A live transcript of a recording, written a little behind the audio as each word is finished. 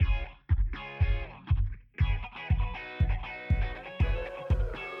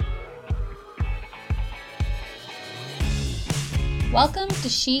Welcome to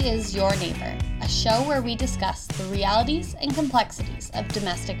She Is Your Neighbor, a show where we discuss the realities and complexities of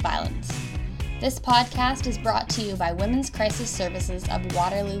domestic violence. This podcast is brought to you by Women's Crisis Services of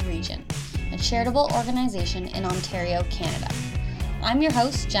Waterloo Region, a charitable organization in Ontario, Canada. I'm your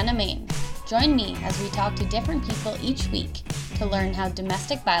host, Jenna Main. Join me as we talk to different people each week to learn how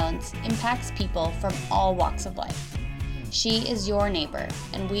domestic violence impacts people from all walks of life. She is your neighbor,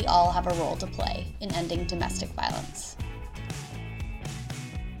 and we all have a role to play in ending domestic violence.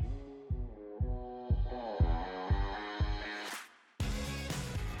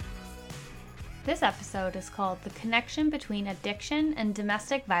 This episode is called The Connection Between Addiction and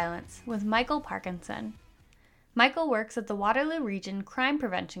Domestic Violence with Michael Parkinson. Michael works at the Waterloo Region Crime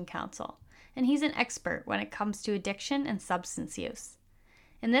Prevention Council, and he's an expert when it comes to addiction and substance use.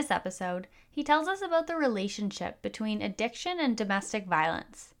 In this episode, he tells us about the relationship between addiction and domestic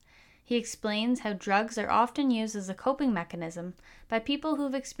violence. He explains how drugs are often used as a coping mechanism by people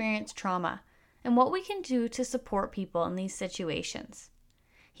who've experienced trauma, and what we can do to support people in these situations.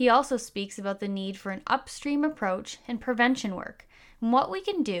 He also speaks about the need for an upstream approach and prevention work, and what we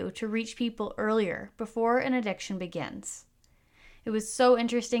can do to reach people earlier before an addiction begins. It was so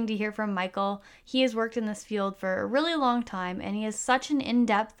interesting to hear from Michael. He has worked in this field for a really long time, and he has such an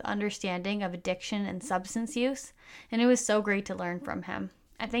in-depth understanding of addiction and substance use, and it was so great to learn from him.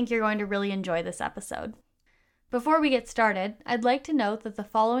 I think you're going to really enjoy this episode. Before we get started, I'd like to note that the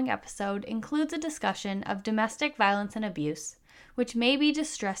following episode includes a discussion of domestic violence and abuse, which may be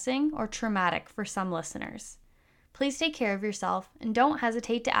distressing or traumatic for some listeners. Please take care of yourself and don't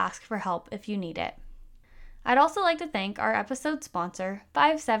hesitate to ask for help if you need it. I'd also like to thank our episode sponsor,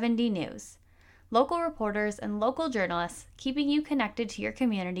 570 News, local reporters and local journalists keeping you connected to your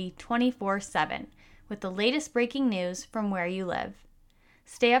community 24/7 with the latest breaking news from where you live.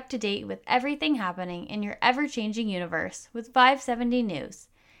 Stay up to date with everything happening in your ever-changing universe with 570 News,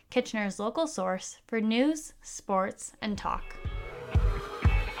 Kitchener's local source for news, sports, and talk.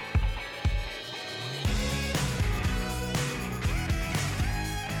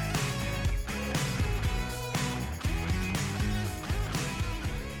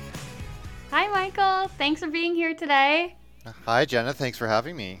 Hi, Michael. Thanks for being here today. Hi, Jenna. Thanks for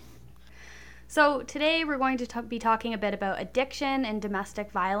having me. So today we're going to be talking a bit about addiction and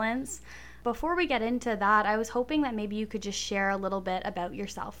domestic violence. Before we get into that, I was hoping that maybe you could just share a little bit about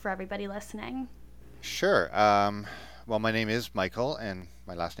yourself for everybody listening. Sure. Well, my name is Michael, and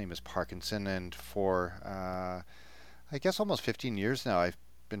my last name is Parkinson. And for, I guess, almost 15 years now, I've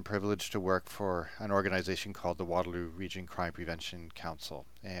been privileged to work for an organization called the Waterloo Region Crime Prevention Council.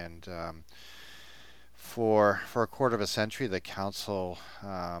 And for a quarter of a century, the council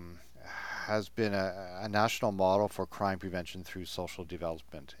has been a national model for crime prevention through social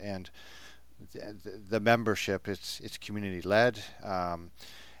development. And the membership, it's community-led,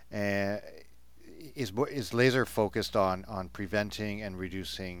 and is laser focused on preventing and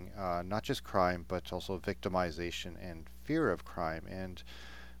reducing not just crime, but also victimization and fear of crime. And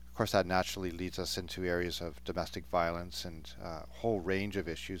of course, that naturally leads us into areas of domestic violence and a whole range of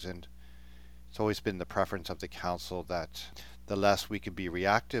issues. And it's always been the preference of the council that the less we can be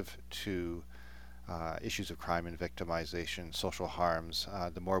reactive to issues of crime and victimization, social harms,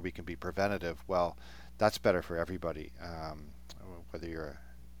 the more we can be preventative. Well, that's better for everybody, whether you're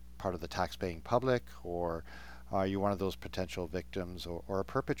part of the tax-paying public or you're one of those potential victims or a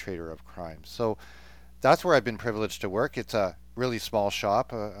perpetrator of crime. So that's where I've been privileged to work. It's a really small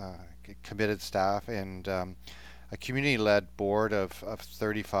shop, committed staff, and a community-led board of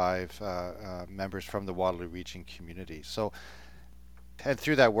 35 members from the Waterloo Region community. So, and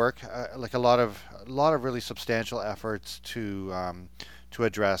through that work, like a lot of really substantial efforts to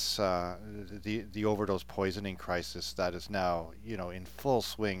address the overdose poisoning crisis that is now, in full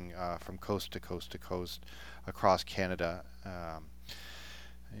swing from coast to coast to coast across Canada.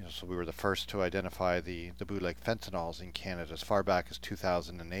 So we were the first to identify the bootleg fentanyls in Canada as far back as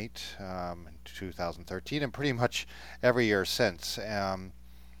 2008 and 2013, and pretty much every year since. And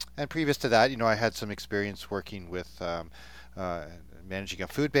previous to that, I had some experience working with managing a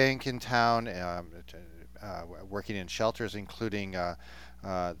food bank in town, working in shelters, including the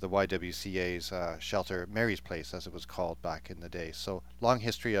YWCA's shelter, Mary's Place, as it was called back in the day. So long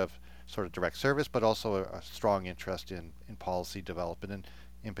history of sort of direct service, but also a strong interest in policy development, and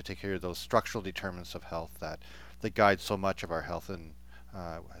in particular those structural determinants of health that guide so much of our health and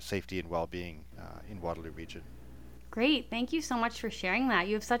safety and well-being in Waterloo Region. Great. Thank you so much for sharing that.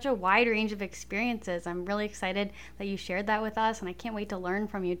 You have such a wide range of experiences. I'm really excited that you shared that with us, and I can't wait to learn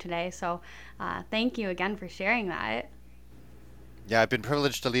from you today. So thank you again for sharing that. Yeah, I've been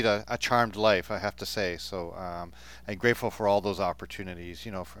privileged to lead a charmed life, I have to say. So I'm grateful for all those opportunities,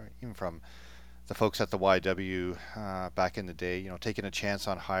 even from the folks at the YW back in the day, taking a chance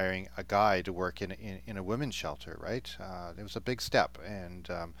on hiring a guy to work in a women's shelter, right? It was a big step, and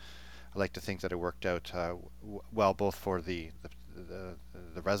I like to think that it worked out well, both for the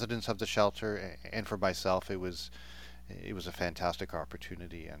the residents of the shelter and for myself. It was a fantastic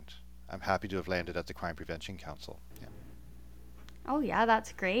opportunity, and I'm happy to have landed at the Crime Prevention Council. Yeah. Oh, yeah,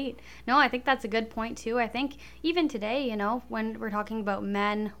 that's great. No, I think that's a good point, too. I think even today, when we're talking about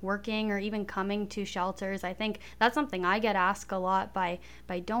men working or even coming to shelters, I think that's something I get asked a lot by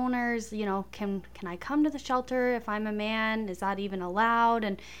donors. Can I come to the shelter if I'm a man? Is that even allowed?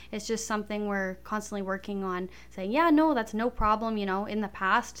 And it's just something we're constantly working on saying, yeah, no, that's no problem. In the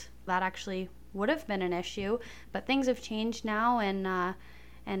past, that actually would have been an issue, but things have changed now,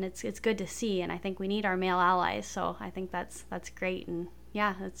 and it's good to see. And I think we need our male allies. So I think that's great, and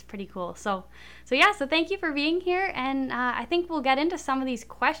yeah, that's pretty cool. So thank you for being here, and I think we'll get into some of these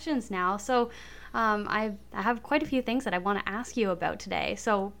questions now. So I have quite a few things that I want to ask you about today.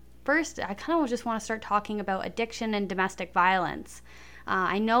 So first, I kind of just want to start talking about addiction and domestic violence.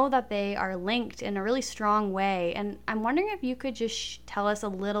 I know that they are linked in a really strong way, and I'm wondering if you could just tell us a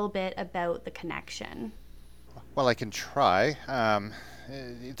little bit about the connection. Well, I can try.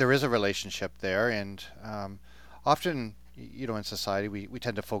 There is a relationship there, and often, in society, we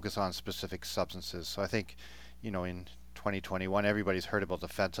tend to focus on specific substances. So I think, in 2021, everybody's heard about the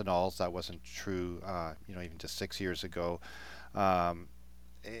fentanyls. That wasn't true, even just 6 years ago. Um,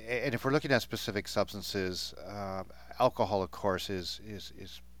 and if we're looking at specific substances, alcohol, of course, is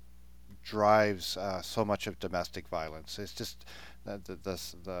drives so much of domestic violence. It's just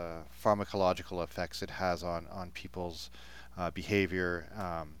the pharmacological effects it has on people's behavior.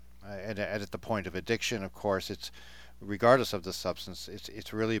 And at the point of addiction, of course, it's regardless of the substance,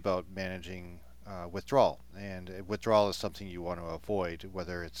 it's really about managing withdrawal. And withdrawal is something you want to avoid,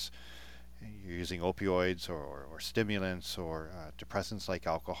 whether it's you're using opioids or stimulants or depressants like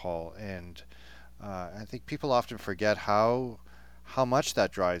alcohol. And I think people often forget how much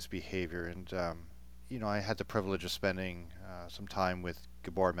that drives behavior. And I had the privilege of spending some time with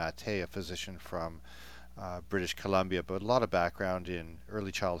Gabor Mate, a physician from British Columbia, but a lot of background in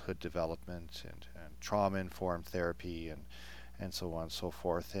early childhood development and trauma-informed therapy and so on and so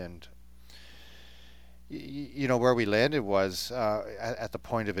forth. And where we landed was at the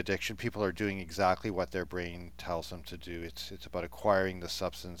point of addiction, people are doing exactly what their brain tells them to do. It's about acquiring the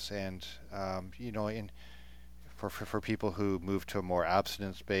substance, and in for people who move to a more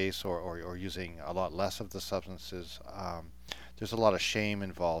abstinence base or using a lot less of the substances, there's a lot of shame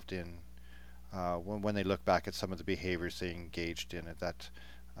involved in when they look back at some of the behaviors they engaged in, that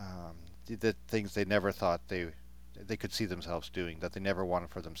the things they never thought they could see themselves doing, that they never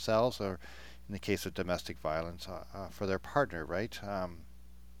wanted for themselves, or in the case of domestic violence, for their partner, right?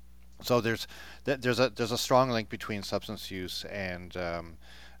 So there's a strong link between substance use and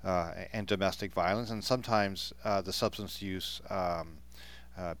domestic violence, and sometimes the substance use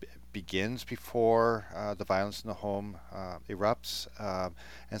begins before the violence in the home erupts,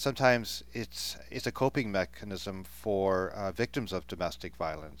 and sometimes it's a coping mechanism for victims of domestic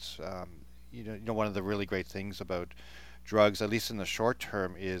violence. One of the really great things about drugs, at least in the short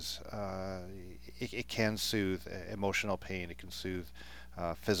term, is it can soothe emotional pain. It can soothe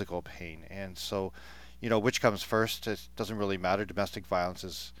physical pain, and so which comes first? It doesn't really matter. Domestic violence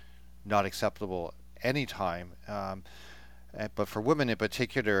is not acceptable anytime. But for women in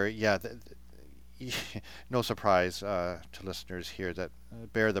particular, yeah, no surprise to listeners here that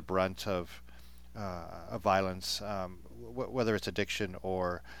bear the brunt of violence, whether it's addiction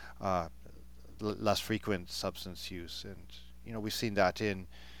or less frequent substance use. And we've seen that in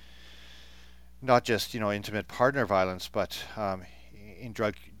not just intimate partner violence, but in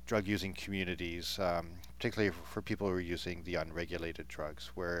drug using communities, particularly for people who are using the unregulated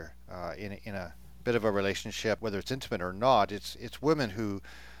drugs, where in a bit of a relationship, whether it's intimate or not, it's women who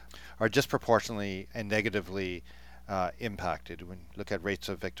are disproportionately and negatively impacted. When you look at rates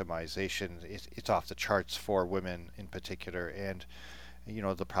of victimization, it's off the charts for women in particular, and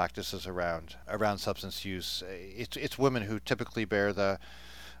the practices around substance use. It's women who typically bear the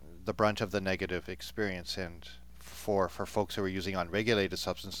brunt of the negative experience, and for folks who are using unregulated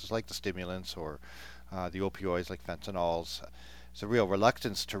substances like the stimulants or the opioids like fentanyls, there's a real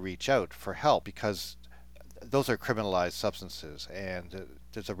reluctance to reach out for help because those are criminalized substances, and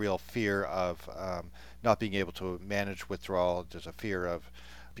there's a real fear of not being able to manage withdrawal. There's a fear of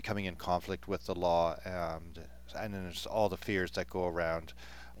becoming in conflict with the law, and then there's all the fears that go around,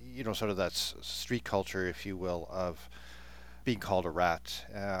 sort of that street culture, if you will, of being called a rat,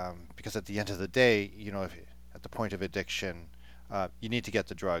 because at the end of the day, if, at the point of addiction, you need to get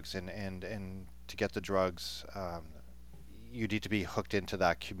the drugs, and to get the drugs, you need to be hooked into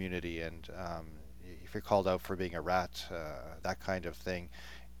that community, and if you're called out for being a rat, that kind of thing,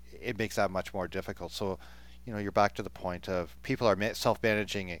 it makes that much more difficult. So, you're back to the point of people are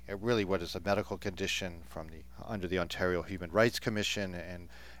self-managing really what is a medical condition from the under the Ontario Human Rights Commission,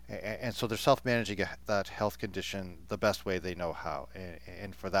 and so they're self-managing that health condition the best way they know how,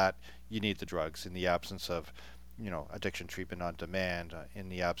 and for that you need the drugs in the absence of addiction treatment on demand, in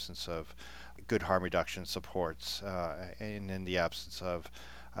the absence of good harm reduction supports, and in the absence of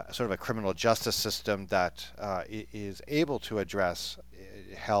sort of a criminal justice system that is able to address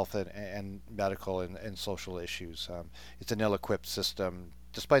health and medical and social issues. It's an ill-equipped system,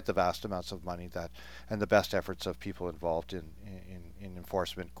 despite the vast amounts of money that and the best efforts of people involved in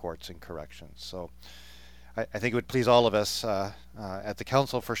enforcement, courts, and corrections. So I think it would please all of us at the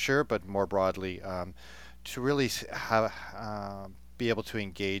council for sure, but more broadly, to really have be able to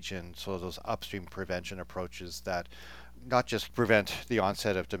engage in sort of those upstream prevention approaches that not just prevent the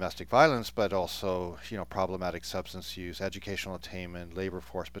onset of domestic violence, but also problematic substance use, educational attainment, labor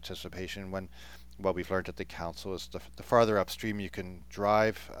force participation. When what we've learned at the council is the farther upstream you can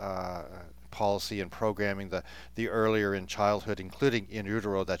drive policy and programming, the earlier in childhood, including in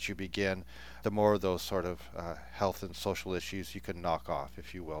utero, that you begin, the more of those sort of health and social issues you can knock off,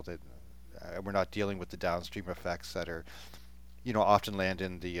 if you will. That we're not dealing with the downstream effects that are often land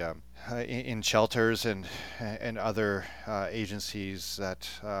in the in shelters and other agencies that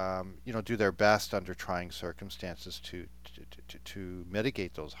do their best under trying circumstances to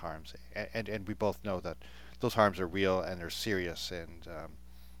mitigate those harms, and we both know that those harms are real and they're serious, and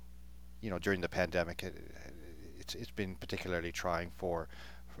during the pandemic it's been particularly trying for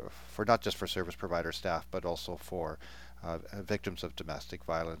not just for service provider staff, but also for victims of domestic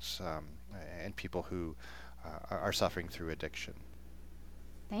violence, and people who are suffering through addiction.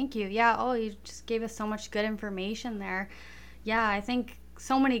 Thank you. Yeah, you just gave us so much good information there. Yeah, I think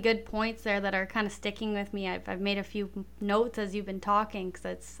so many good points there that are kind of sticking with me. I've made a few notes as you've been talking,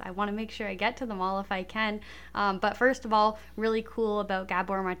 because I want to make sure I get to them all if I can. But first of all, really cool about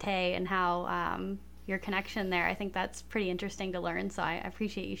Gabor Mate and how your connection there. I think that's pretty interesting to learn, so I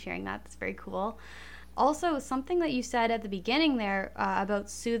appreciate you sharing that. That's very cool. Also, something that you said at the beginning there about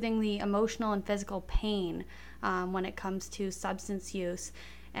soothing the emotional and physical pain when it comes to substance use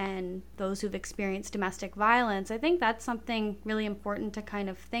and those who've experienced domestic violence. I think that's something really important to kind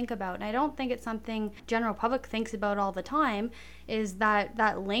of think about. And I don't think it's something general public thinks about all the time, is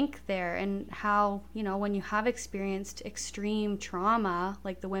that link there, and how, when you have experienced extreme trauma,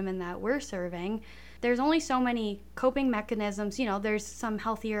 like the women that we're serving, there's only so many coping mechanisms. There's some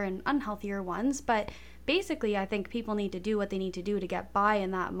healthier and unhealthier ones, but basically I think people need to do what they need to do to get by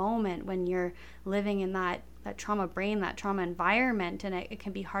in that moment when you're living in that trauma brain, that trauma environment, and it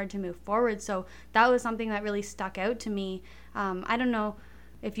can be hard to move forward. So that was something that really stuck out to me. I don't know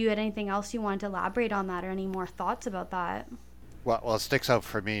if you had anything else you wanted to elaborate on that, or any more thoughts about that. Well, it sticks out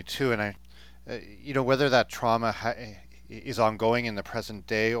for me too, and whether that trauma is ongoing in the present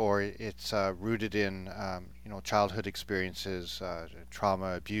day, or it's rooted in childhood experiences,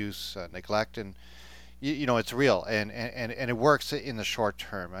 trauma, abuse, neglect, and it's real, and it works in the short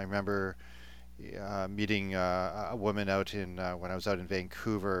term. I remember meeting a woman out in when I was out in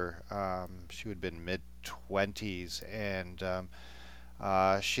Vancouver. She would have been mid-20s, and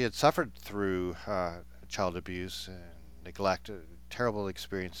she had suffered through child abuse and neglect, terrible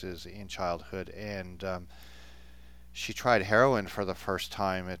experiences in childhood, and she tried heroin for the first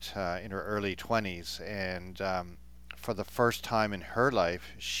time in her early 20s, and for the first time in her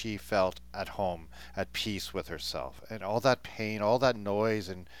life, she felt at home, at peace with herself, and all that pain, all that noise,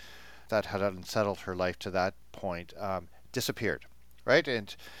 and that had unsettled her life to that point disappeared, right?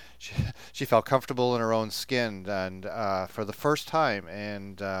 And she felt comfortable in her own skin, and for the first time.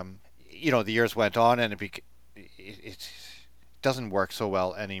 And the years went on, and it doesn't work so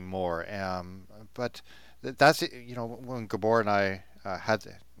well anymore. But that's when Gabor and I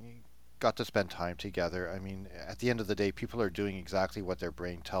got to spend time together. I mean, at the end of the day, people are doing exactly what their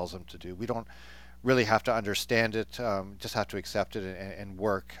brain tells them to do. We don't really have to understand it, just have to accept it and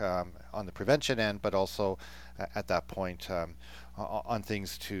work on the prevention end, but also at that point on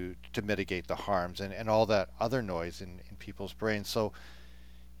things to mitigate the harms and all that other noise in people's brains. So,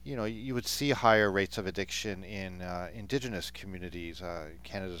 you would see higher rates of addiction in Indigenous communities,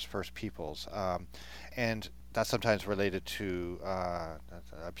 Canada's First Peoples, and that's sometimes related to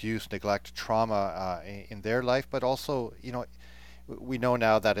abuse, neglect, trauma in their life, but also, we know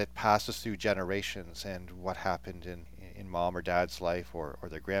now that it passes through generations, and what happened in mom or dad's life or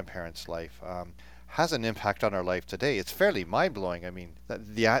their grandparents' life has an impact on our life today. It's fairly mind blowing. I mean,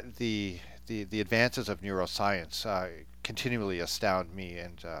 the advances of neuroscience continually astound me,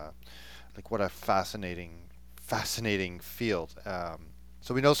 and like what a fascinating field.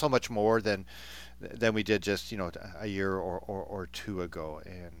 So we know so much more than we did just a year or two ago,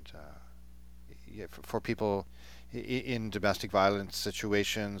 and yeah, for people in domestic violence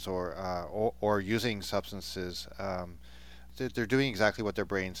situations or using substances. They're doing exactly what their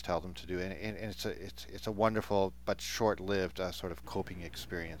brains tell them to do, and it's a wonderful but short-lived sort of coping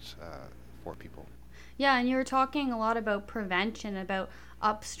experience for people. Yeah, and you were talking a lot about prevention, about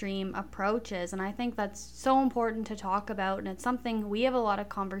upstream approaches, and I think that's so important to talk about. And it's something we have a lot of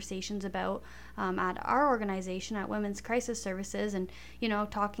conversations about at our organization, at Women's Crisis Services, and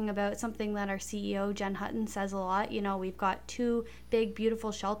talking about something that our CEO Jen Hutton says a lot. We've got two big,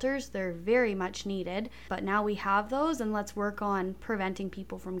 beautiful shelters; they're very much needed, but now we have those, and let's work on preventing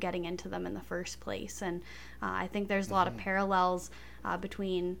people from getting into them in the first place. And I think there's a lot of parallels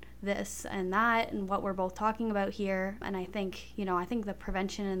between this and that and what we're both talking about here. And I think the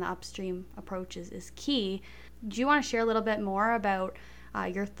prevention and the upstream approach is key. Do you want to share a little bit more about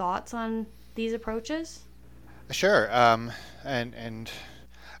your thoughts on these approaches? Sure. And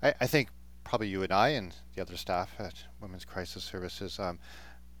I think probably you and I and the other staff at Women's Crisis Services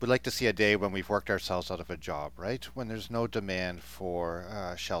would like to see a day when we've worked ourselves out of a job, right? When there's no demand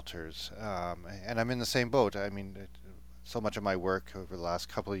for shelters. And I'm in the same boat. I mean, so much of my work over the last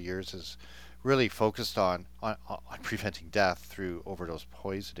couple of years is really focused on preventing death through overdose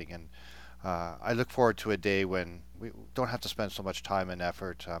poisoning. And I look forward to a day when we don't have to spend so much time and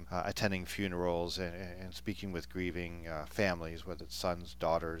effort attending funerals and speaking with grieving families, whether it's sons,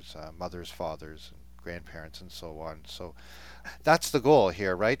 daughters, mothers, fathers, and grandparents, and so on. So that's the goal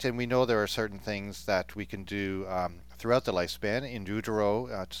here, right? And we know there are certain things that we can do throughout the lifespan in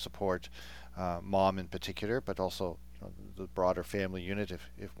utero to support mom in particular, but also the broader family unit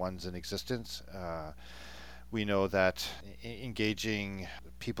if one's in existence. We know that engaging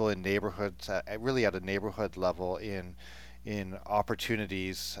people in neighborhoods, really at a neighborhood level, in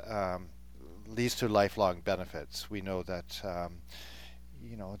opportunities leads to lifelong benefits. We know that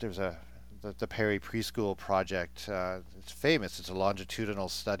there's the Perry Preschool Project. It's famous. It's a longitudinal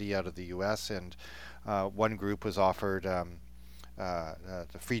study out of the U.S. and one group was offered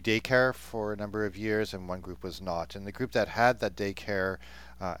the free daycare for a number of years, and one group was not. And the group that had that daycare,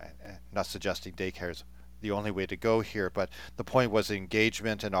 not suggesting daycare is the only way to go here, but the point was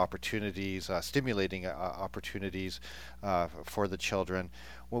engagement and opportunities, stimulating opportunities for the children.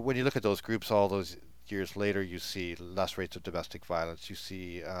 When you look at those groups all those years later, you see less rates of domestic violence. You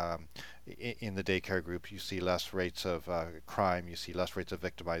see in the daycare group, you see less rates of crime. You see less rates of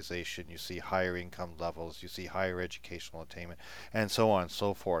victimization. You see higher income levels. You see higher educational attainment, and so on and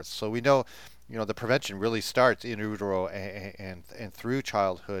so forth. So we know, the prevention really starts in utero and through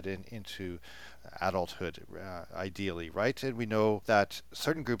childhood and into adulthood, ideally, right? And we know that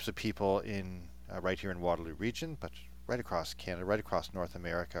certain groups of people in right here in Waterloo Region, but right across Canada, right across North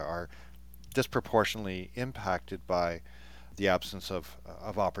America, are disproportionately impacted by the absence of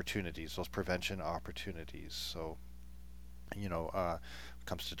opportunities, those prevention opportunities. So, when it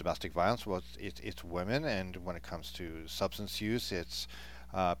comes to domestic violence, well, it's women, and when it comes to substance use, it's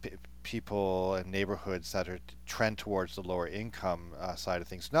people in neighborhoods that are trend towards the lower income side of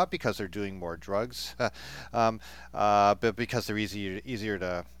things, not because they're doing more drugs, but because they're easier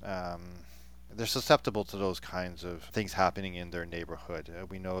to they're susceptible to those kinds of things happening in their neighborhood.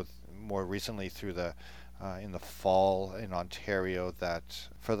 We know more recently through the in the fall in Ontario that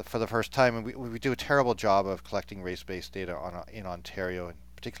for the first time, and we do a terrible job of collecting race-based data in Ontario, and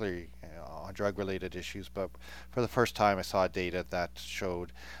particularly on drug-related issues. But for the first time, I saw data that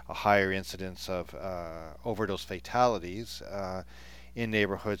showed a higher incidence of overdose fatalities in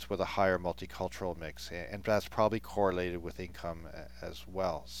neighborhoods with a higher multicultural mix, and that's probably correlated with income as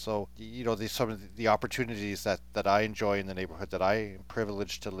well. So some of the opportunities that I enjoy in the neighborhood that I am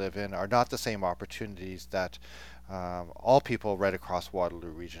privileged to live in are not the same opportunities that all people right across Waterloo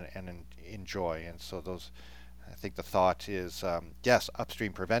Region and enjoy. And so I think the thought is yes,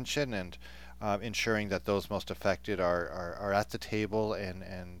 upstream prevention and ensuring that those most affected are at the table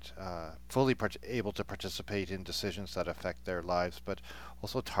and fully able to participate in decisions that affect their lives, but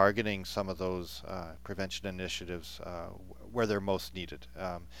also targeting some of those prevention initiatives where they're most needed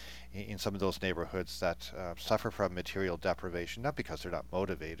in some of those neighborhoods that suffer from material deprivation, not because they're not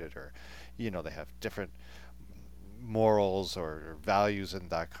motivated or they have different morals or values and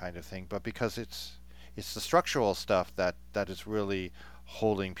that kind of thing, but because it's the structural stuff that is really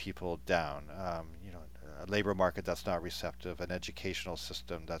holding people down. a labor market that's not receptive, an educational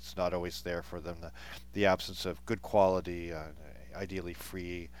system that's not always there for them, the absence of good quality, ideally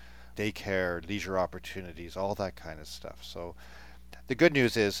free daycare, leisure opportunities, all that kind of stuff. So the good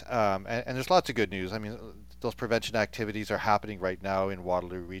news is, and there's lots of good news. I mean, those prevention activities are happening right now in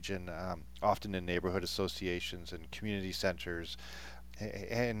Waterloo Region, often in neighborhood associations and community centers.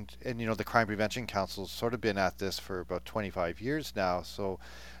 And the Crime Prevention Council's sort of been at this for about 25 years now. So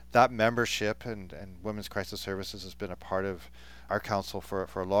that membership and Women's Crisis Services has been a part of our council for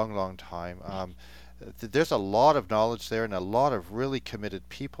a long, long time. There's a lot of knowledge there and a lot of really committed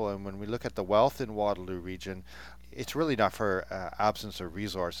people. And when we look at the wealth in Waterloo Region, it's really not for absence of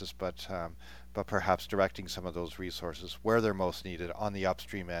resources, but perhaps directing some of those resources where they're most needed on the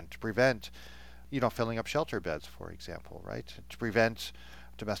upstream end to prevent, filling up shelter beds, for example, right? To prevent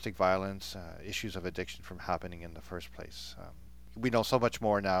domestic violence, issues of addiction from happening in the first place. We know so much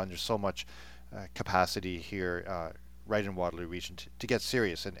more now, and there's so much capacity here right in Waterloo Region to get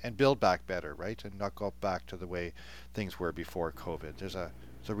serious and build back better, right? And not go back to the way things were before COVID. There's a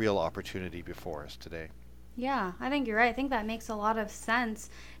real opportunity before us today. Yeah, I think you're right. I think that makes a lot of sense.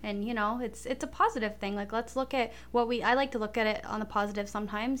 And, it's a positive thing. Like, let's look at I like to look at it on the positive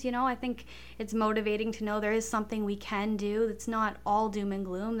sometimes. I think it's motivating to know there is something we can do. It's not all doom and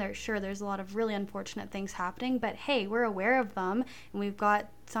gloom. There's a lot of really unfortunate things happening, but hey, we're aware of them, and we've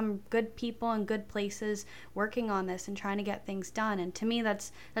got some good people and good places working on this and trying to get things done. And to me,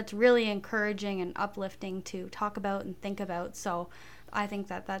 that's really encouraging and uplifting to talk about and think about. So I think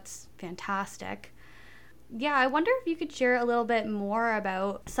that's fantastic. Yeah, I wonder if you could share a little bit more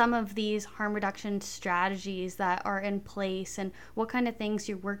about some of these harm reduction strategies that are in place and what kind of things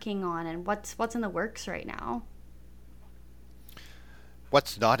you're working on and what's in the works right now.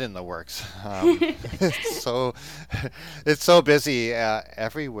 What's not in the works? So it's so busy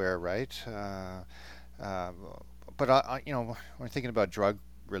everywhere, right? But when we're thinking about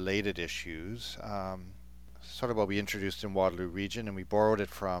drug-related issues, sort of what we introduced in Waterloo Region, and we borrowed it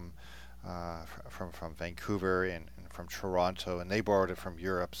from Vancouver and from Toronto, and they borrowed it from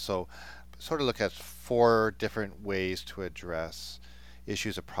Europe. So sort of look at 4 different ways to address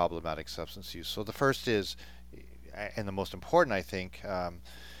issues of problematic substance use. So the first is, and the most important, I think,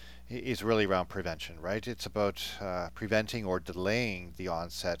 is really around prevention, right? It's about preventing or delaying the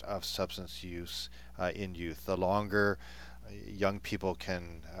onset of substance use in youth. The longer young people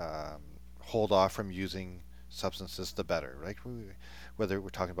can hold off from using substances, the better, right? Whether we're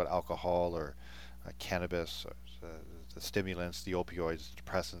talking about alcohol or cannabis, or the stimulants, the opioids, the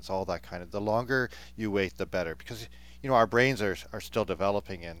depressants, all that kind of. The longer you wait, the better, because our brains are still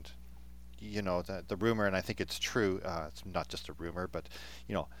developing, and the rumor, and I think it's true. It's not just a rumor, but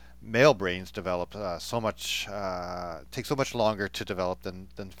male brains develop take so much longer to develop than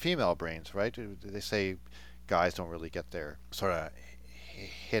female brains, right? They say guys don't really get their sort of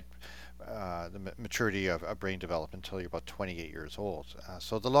hit the maturity of brain development until you're about 28 years old.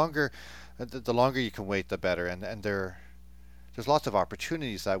 So the longer you can wait, the better. And there's lots of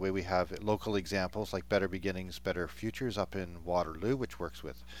opportunities that way. We have local examples like Better Beginnings, Better Futures up in Waterloo, which works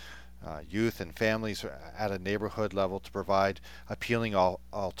with youth and families at a neighborhood level to provide appealing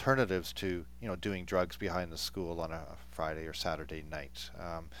alternatives to doing drugs behind the school on a Friday or Saturday night.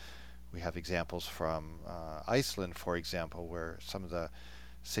 We have examples from Iceland, for example, where some of the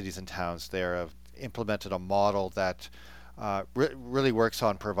cities and towns there have implemented a model that really works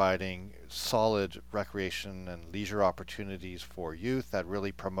on providing solid recreation and leisure opportunities for youth, that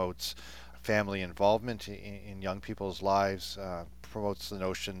really promotes family involvement in young people's lives, promotes the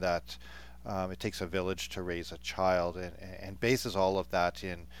notion that it takes a village to raise a child, and bases all of that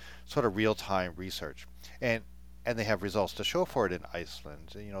in sort of real-time research. And they have results to show for it in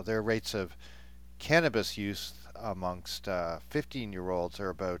Iceland. Their rates of cannabis use amongst 15-year-olds are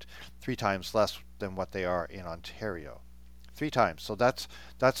about 3 times less than what they are in Ontario. 3 times. So that's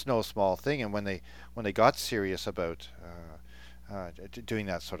no small thing. And when they got serious about doing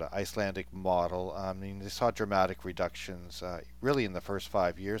that sort of Icelandic model, they saw dramatic reductions really in the first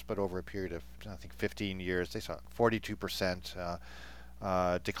 5 years, but over a period of, I think, 15 years, they saw 42%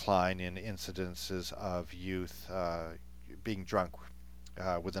 decline in incidences of youth being drunk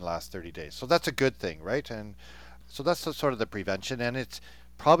within the last 30 days. So that's a good thing, right? And so that's sort of the prevention, and it's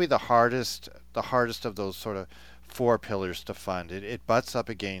probably the hardest of those sort of 4 pillars to fund. It butts up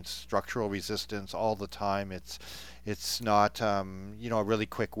against structural resistance all the time. It's not a really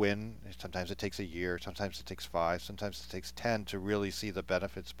quick win. Sometimes it takes a year, sometimes it takes 5, sometimes it takes 10 to really see the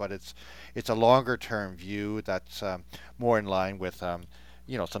benefits. But it's a longer term view that's more in line with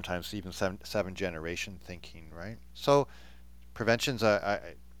sometimes even 7 generation thinking, right? So prevention's a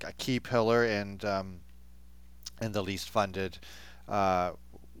key pillar, and and the least funded. Uh,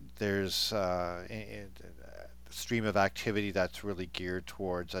 there's a stream of activity that's really geared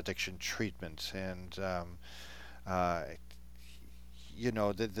towards addiction treatment, and uh,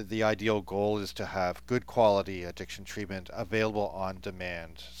 the ideal goal is to have good quality addiction treatment available on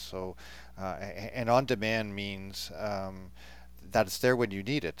demand. So, and on demand means that it's there when you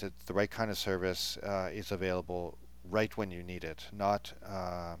need it. The right kind of service is available right when you need it, not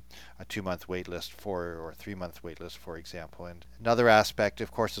a 2 month wait list or 3 month wait list, for example. And another aspect,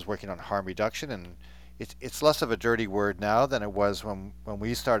 of course, is working on harm reduction, and it's less of a dirty word now than it was when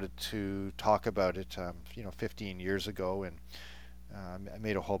we started to talk about it, 15 years ago, and I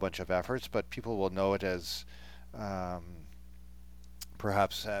made a whole bunch of efforts, but people will know it as um,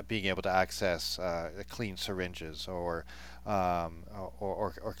 perhaps being able to access clean syringes or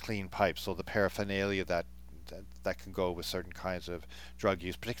clean pipes. So the paraphernalia that can go with certain kinds of drug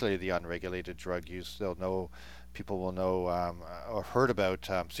use, particularly the unregulated drug use. People will know or heard about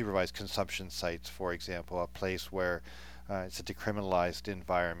supervised consumption sites, for example, a place where it's a decriminalized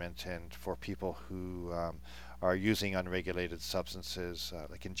environment, and for people who are using unregulated substances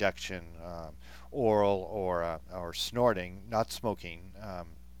like injection, oral, or snorting, not smoking.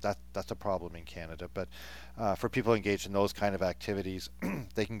 That's a problem in Canada. But for people engaged in those kind of activities,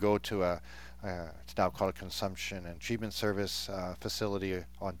 they can go to it's now called a consumption and treatment service facility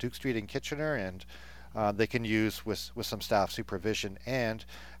on Duke Street in Kitchener, and they can use with some staff supervision and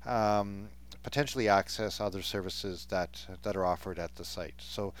potentially access other services that are offered at the site.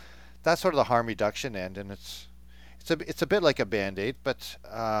 So that's sort of the harm reduction end, and it's a bit like a band-aid, but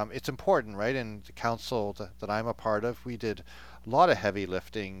it's important, right? And the council that I'm a part of, we did a lot of heavy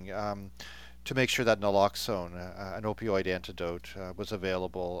lifting to make sure that naloxone, an opioid antidote, was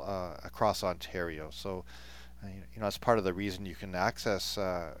available across Ontario. So, that's part of the reason you can access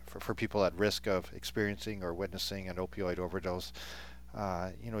for people at risk of experiencing or witnessing an opioid overdose.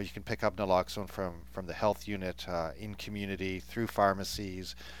 You can pick up naloxone from the health unit in community through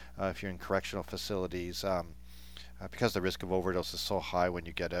pharmacies if you're in correctional facilities. Because the risk of overdose is so high when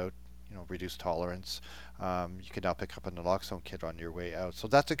you get out, reduced tolerance, you can now pick up a naloxone kit on your way out. So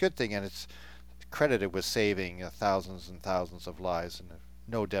that's a good thing, and it's credited with saving thousands and thousands of lives, and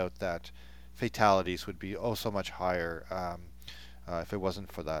no doubt that fatalities would be so much higher if it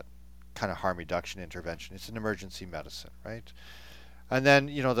wasn't for that kind of harm reduction intervention. It's an emergency medicine, right? And then,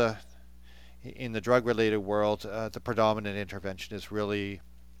 in the drug-related world, the predominant intervention is really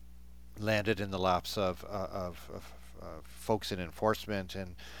landed in the laps of folks in enforcement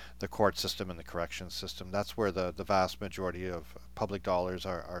and the court system and the corrections system. That's where the vast majority of public dollars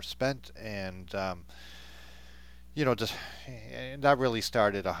are spent, and and that really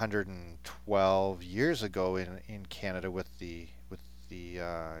started 112 years ago in Canada with the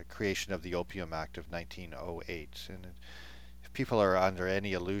creation of the Opium Act of 1908. And if people are under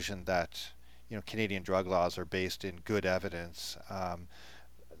any illusion that Canadian drug laws are based in good evidence,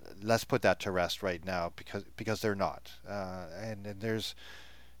 let's put that to rest right now, because they're not. And there's,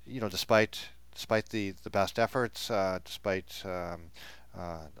 despite the best efforts, despite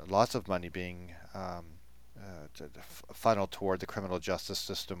lots of money being funneled toward the criminal justice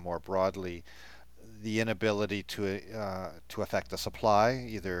system more broadly, the inability to affect the supply,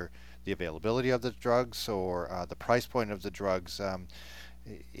 either the availability of the drugs or the price point of the drugs,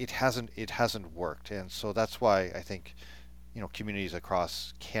 it hasn't worked. And so that's why I think communities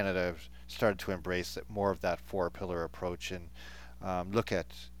across Canada have started to embrace more of that four-pillar approach and look at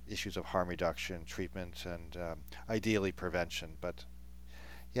issues of harm reduction, treatment, and ideally prevention. But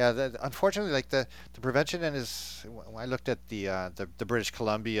yeah, unfortunately, like the prevention end is. When I looked at the British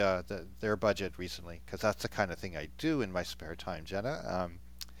Columbia their budget recently, because that's the kind of thing I do in my spare time, Jenna.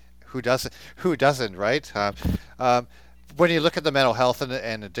 Who doesn't? Who doesn't, right? When you look at the mental health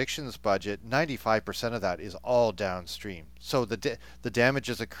and addictions budget, 95% of that is all downstream. So the damage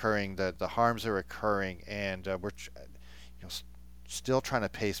is occurring, the harms are occurring, and we're still trying to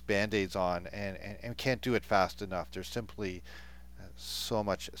paste band-aids on, and can't do it fast enough. There's simply so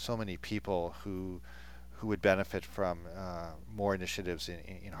many people who would benefit from more initiatives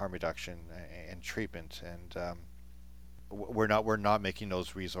in harm reduction and treatment, and we're not making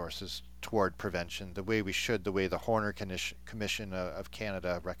those resources toward prevention the way we should, the way the Horner Commission of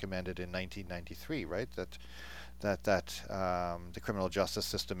Canada recommended in 1993, right? That the criminal justice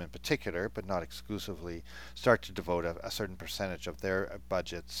system in particular, but not exclusively, start to devote a certain percentage of their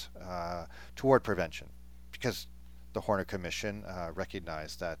budgets toward prevention, because the Horner Commission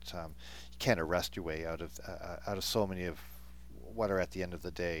recognized that you can't arrest your way out of so many of what are at the end of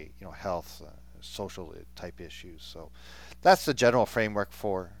the day, health, social type issues. So that's the general framework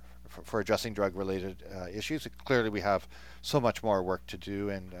for for addressing drug-related issues. Clearly, we have so much more work to do,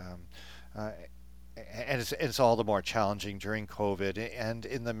 uh, and it's all the more challenging during COVID and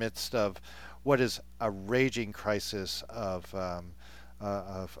in the midst of what is a raging crisis of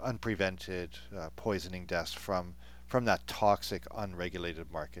unprevented poisoning deaths from that toxic,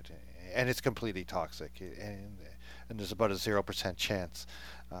 unregulated market, and it's completely toxic, and there's about a 0% chance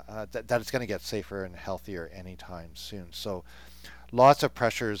that it's going to get safer and healthier anytime soon. So lots of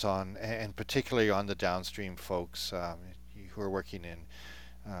pressures on, and particularly on the downstream folks who are working in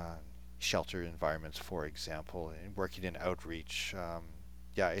shelter environments, for example, and working in outreach.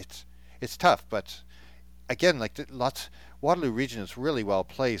 Yeah, it's tough, but again, like lots, Waterloo Region is really well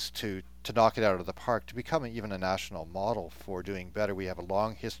placed to knock it out of the park, to become even a national model for doing better. We have a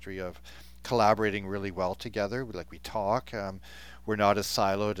long history of collaborating really well together. We talk. We're not as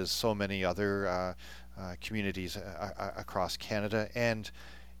siloed as so many other communities across Canada, and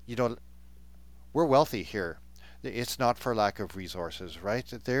you know we're wealthy here. It's not for lack of resources, right?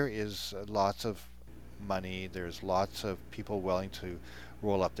 There is lots of money. There's lots of people willing to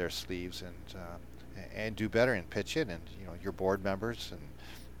roll up their sleeves and do better and pitch in. And your board members and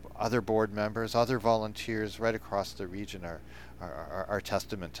other board members, other volunteers right across the region are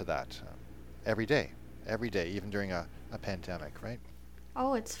testament to that every day, even during a pandemic, right?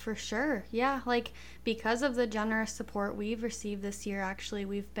 Oh, it's for sure. Yeah, like because of the generous support we've received this year, actually,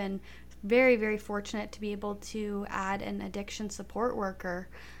 we've been very, very fortunate to be able to add an addiction support worker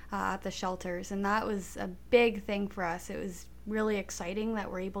at the shelters. And that was a big thing for us. It was really exciting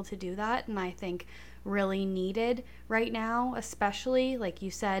that we're able to do that. And I think really needed right now, especially like you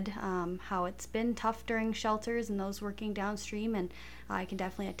said, how it's been tough during shelters and those working downstream. And I can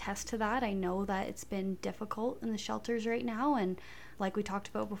definitely attest to that. I know that it's been difficult in the shelters right now. And like we talked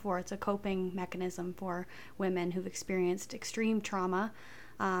about before, it's a coping mechanism for women who've experienced extreme trauma.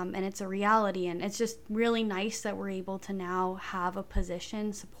 And it's a reality, and it's just really nice that we're able to now have a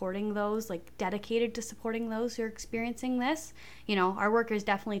position supporting those, like dedicated to supporting those who are experiencing this. Our workers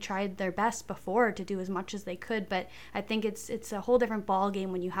definitely tried their best before to do as much as they could, but I think it's a whole different ball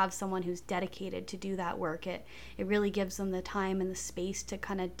game when you have someone who's dedicated to do that work. It really gives them the time and the space to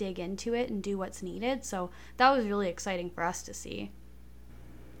kind of dig into it and do what's needed. So that was really exciting for us to see.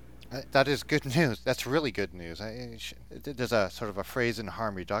 That is good news. That's really good news. There's a sort of a phrase in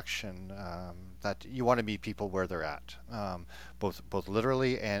harm reduction that you want to meet people where they're at, both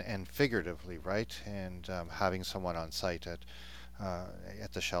literally and figuratively, right? And having someone on site at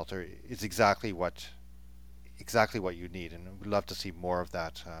the shelter is exactly what you need, and we'd love to see more of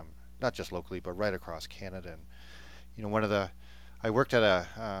that, not just locally but right across Canada. And one of the I worked at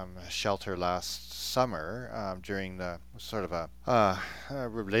a shelter last summer during the sort of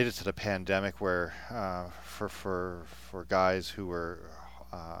related to the pandemic, where for guys who were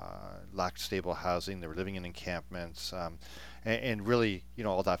lacked stable housing, they were living in encampments, and really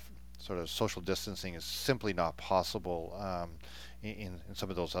all that sort of social distancing is simply not possible in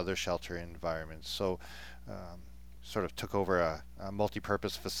some of those other shelter environments. So. Sort of took over a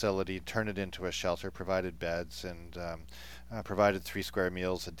multi-purpose facility, turned it into a shelter, provided beds, and provided 3 square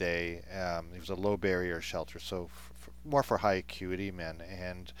meals a day. It was a low barrier shelter, so more for high acuity men.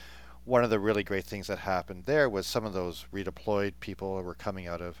 And one of the really great things that happened there was some of those redeployed people were coming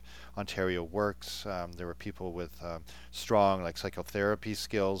out of Ontario Works. There were people with strong psychotherapy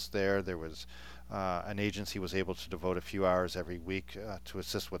skills there. There was an agency was able to devote a few hours every week to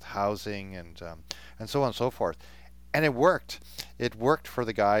assist with housing and so on and so forth. And it worked. It worked for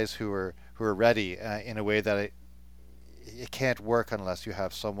the guys who were ready in a way that it can't work unless you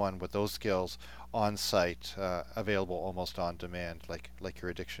have someone with those skills on site, available almost on demand, like your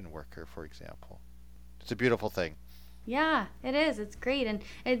addiction worker, for example. It's a beautiful thing. Yeah, it is. It's great. And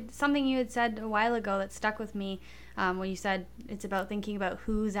it's something you had said a while ago that stuck with me, when you said it's about thinking about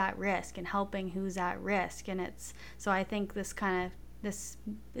who's at risk and helping who's at risk. And so I think this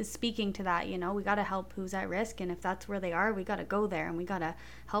is speaking to that. We got to help who's at risk. And if that's where they are, we got to go there and we got to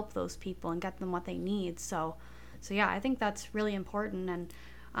help those people and get them what they need. So yeah, I think that's really important.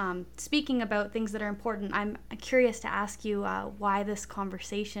 And speaking about things that are important, I'm curious to ask you why this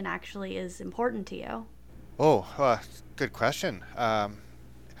conversation actually is important to you. Oh, good question.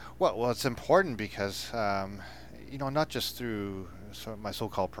 Well, it's important because not just through my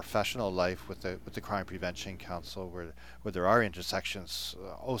so-called professional life with the Crime Prevention Council, where there are intersections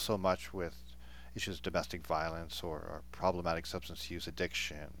so much with issues of domestic violence or problematic substance use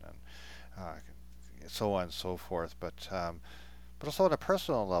addiction and so on and so forth, but also on a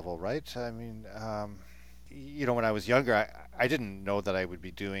personal level, right? I mean, when I was younger, I didn't know that I would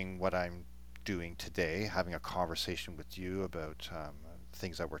be doing what I'm doing today, having a conversation with you about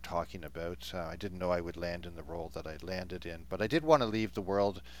things that we're talking about. I didn't know I would land in the role that I landed in, but I did want to leave the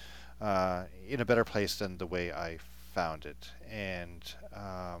world in a better place than the way I found it. And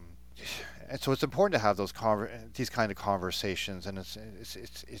so it's important to have these kind of conversations, and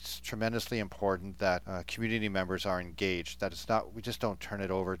it's tremendously important that community members are engaged. That it's not we just don't turn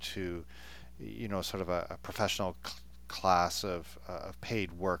it over to, sort of a professional class of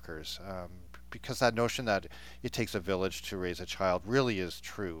paid workers. Because that notion that it takes a village to raise a child really is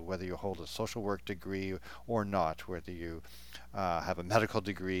true, whether you hold a social work degree or not, whether you have a medical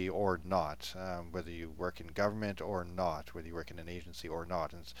degree or not, whether you work in government or not, whether you work in an agency or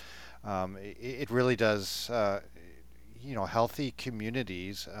not. And it really does, healthy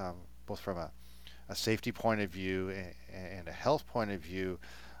communities, both from a safety point of view and a health point of view,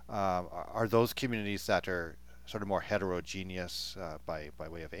 are those communities that are sort of more heterogeneous by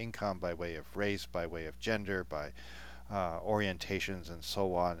way of income, by way of race, by way of gender, by orientations, and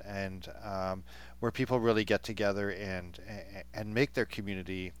so on, and where people really get together and make their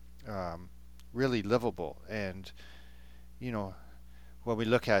community really livable. And when we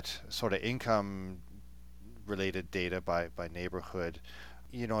look at sort of income related data by neighborhood,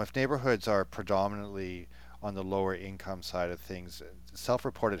 if neighborhoods are predominantly on the lower income side of things,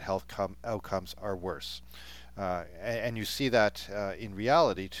 self-reported health outcomes are worse. And you see that in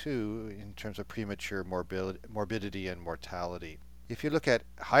reality too, in terms of premature morbidity and mortality. If you look at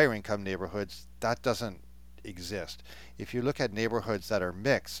higher income neighborhoods, that doesn't exist. If you look at neighborhoods that are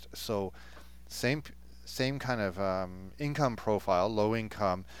mixed, so same kind of income profile, low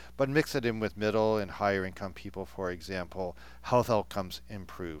income, but mix it in with middle and higher income people, for example, health outcomes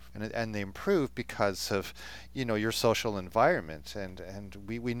improve. And they improve because of, your social environment. And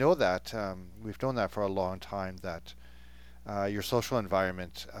we know that, we've known that for a long time, that your social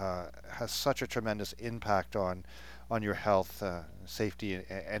environment has such a tremendous impact on your health, safety,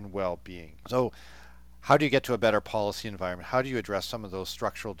 and well-being. So how do you get to a better policy environment? How do you address some of those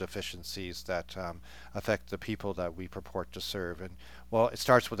structural deficiencies that affect the people that we purport to serve? And well, it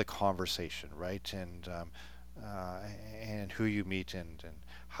starts with a conversation, right? And who you meet and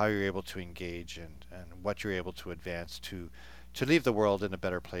how you're able to engage and what you're able to advance to leave the world in a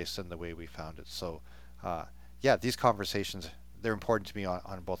better place than the way we found it. So these conversations, they're important to me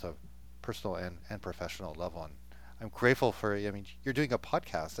on both a personal and professional level. And I'm grateful for, you're doing a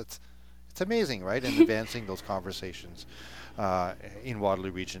podcast. It's amazing, right? And advancing those conversations in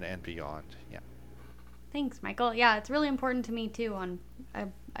Waterloo Region and beyond. Yeah. Thanks, Michael. Yeah, it's really important to me too.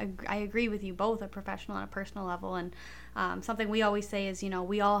 I agree with you both, a professional and a personal level. And something we always say is,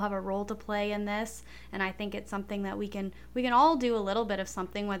 we all have a role to play in this. And I think it's something that we can all do a little bit of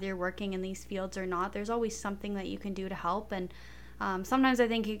something, whether you're working in these fields or not. There's always something that you can do to help. And sometimes I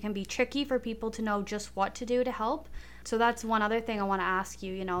think it can be tricky for people to know just what to do to help. So that's one other thing I want to ask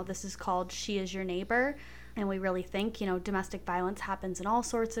you. This is called She Is Your Neighbor. And we really think, domestic violence happens in all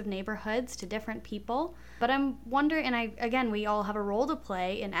sorts of neighborhoods to different people. But I'm wondering, and we all have a role to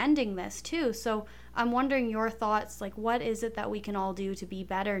play in ending this too. So I'm wondering your thoughts, like what is it that we can all do to be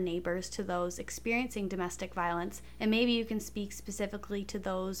better neighbors to those experiencing domestic violence? And maybe you can speak specifically to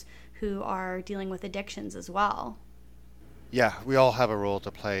those who are dealing with addictions as well. Yeah, we all have a role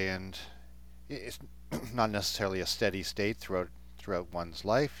to play, and it's not necessarily a steady state throughout one's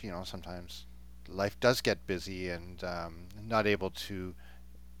life. Sometimes life does get busy and not able to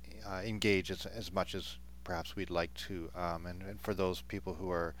engage as much as perhaps we'd like to. And for those people who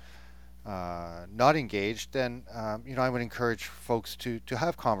are not engaged, then I would encourage folks to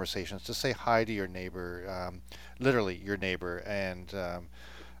have conversations, to say hi to your neighbor, literally your neighbor, and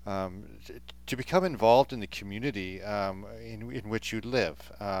to become involved in the community in which you live.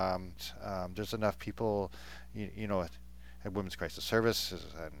 There's enough people, at Women's Crisis Services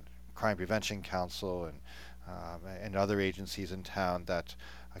and Crime Prevention Council and other agencies in town that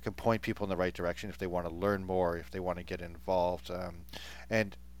I can point people in the right direction if they want to learn more, if they want to get involved.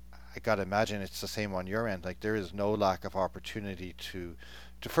 And I got to imagine it's the same on your end. Like there is no lack of opportunity to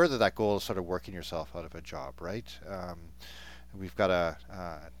further that goal of sort of working yourself out of a job, right? We've got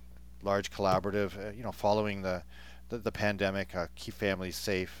a large collaborative, following the pandemic, Keep Families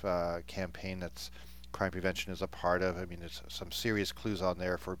Safe campaign that's crime prevention is a part of. There's some serious clues on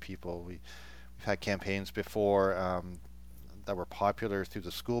there for people. We've had campaigns before that were popular through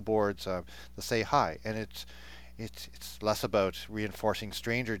the school boards, the Say Hi, and it's less about reinforcing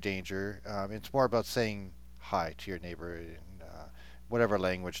stranger danger. It's more about saying hi to your neighbor in whatever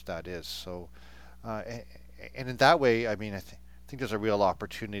language that is. So, and in that way, I think there's a real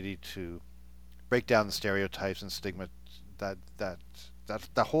opportunity to break down the stereotypes and stigma that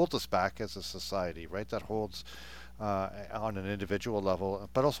holds us back as a society, right? That holds on an individual level,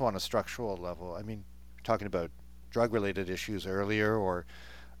 but also on a structural level. I mean, talking about drug-related issues earlier, or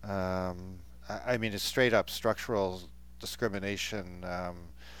I mean, it's straight up structural discrimination,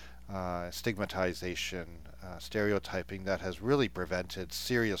 stigmatization, stereotyping that has really prevented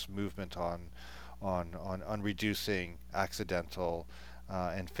serious movement on reducing accidental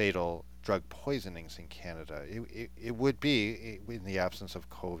and fatal drug poisonings in Canada. It would be, in the absence of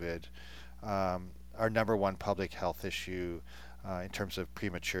COVID, our number one public health issue in terms of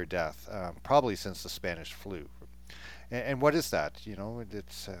premature death, probably since the Spanish flu. And what is that? You know,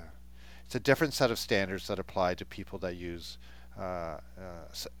 it's a different set of standards that apply to people that use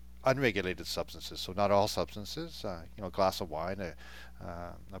unregulated substances. So not all substances. You know, a glass of wine,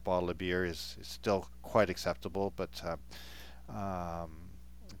 a bottle of beer is still quite acceptable, but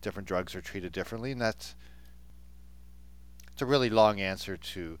different drugs are treated differently, and it's a really long answer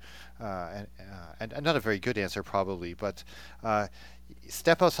to, and not a very good answer probably, but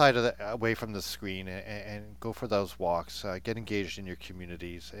step outside away from the screen and go for those walks. Get engaged in your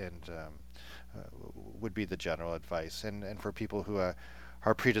communities, and would be the general advice. And for people who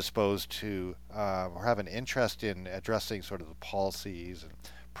are predisposed to or have an interest in addressing sort of the policies and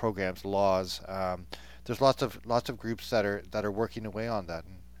programs, laws, there's lots of groups that are working away on that.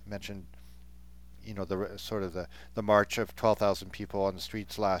 And I mentioned, you know, the march of 12,000 people on the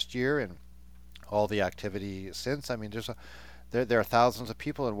streets last year, and all the activity since. I mean, there are thousands of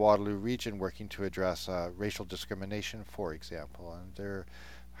people in Waterloo Region working to address racial discrimination, for example, and there are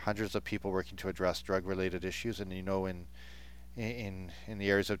hundreds of people working to address drug-related issues. And you know, in the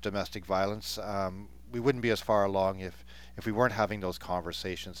areas of domestic violence, we wouldn't be as far along if we weren't having those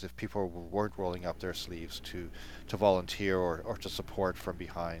conversations, if people weren't rolling up their sleeves to volunteer or to support from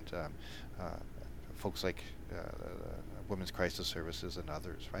behind folks like Women's Crisis Services and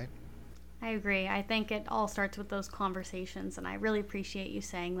others, right? I agree. I think it all starts with those conversations, and I really appreciate you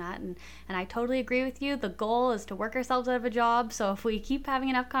saying that. And I totally agree with you. The goal is to work ourselves out of a job. So if we keep having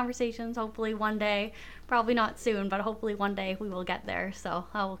enough conversations, hopefully one day, probably not soon, but hopefully one day we will get there. So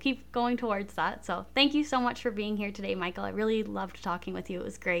I will keep going towards that. So thank you so much for being here today, Michael. I really loved talking with you. It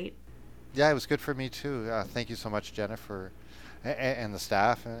was great. Yeah, it was good for me too. Thank you so much, Jennifer, and the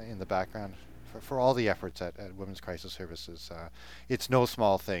staff in the background, for all the efforts at Women's Crisis Services. It's no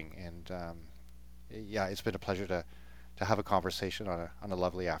small thing, and yeah, it's been a pleasure to have a conversation on a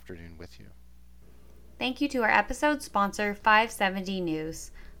lovely afternoon with you. Thank you to our episode sponsor, 570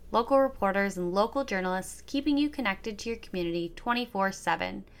 News, local reporters and local journalists keeping you connected to your community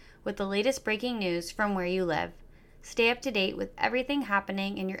 24/7 with the latest breaking news from where you live. Stay up to date with everything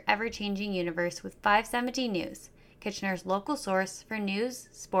happening in your ever-changing universe with 570 News, Kitchener's local source for news,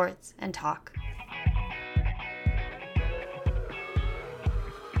 sports, and talk.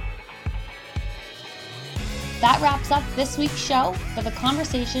 That wraps up this week's show, but the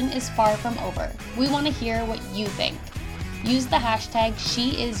conversation is far from over. We want to hear what you think. Use the hashtag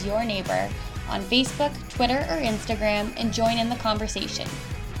 #SheIsYourNeighbor on Facebook, Twitter, or Instagram and join in the conversation.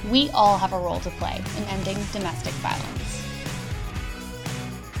 We all have a role to play in ending domestic violence.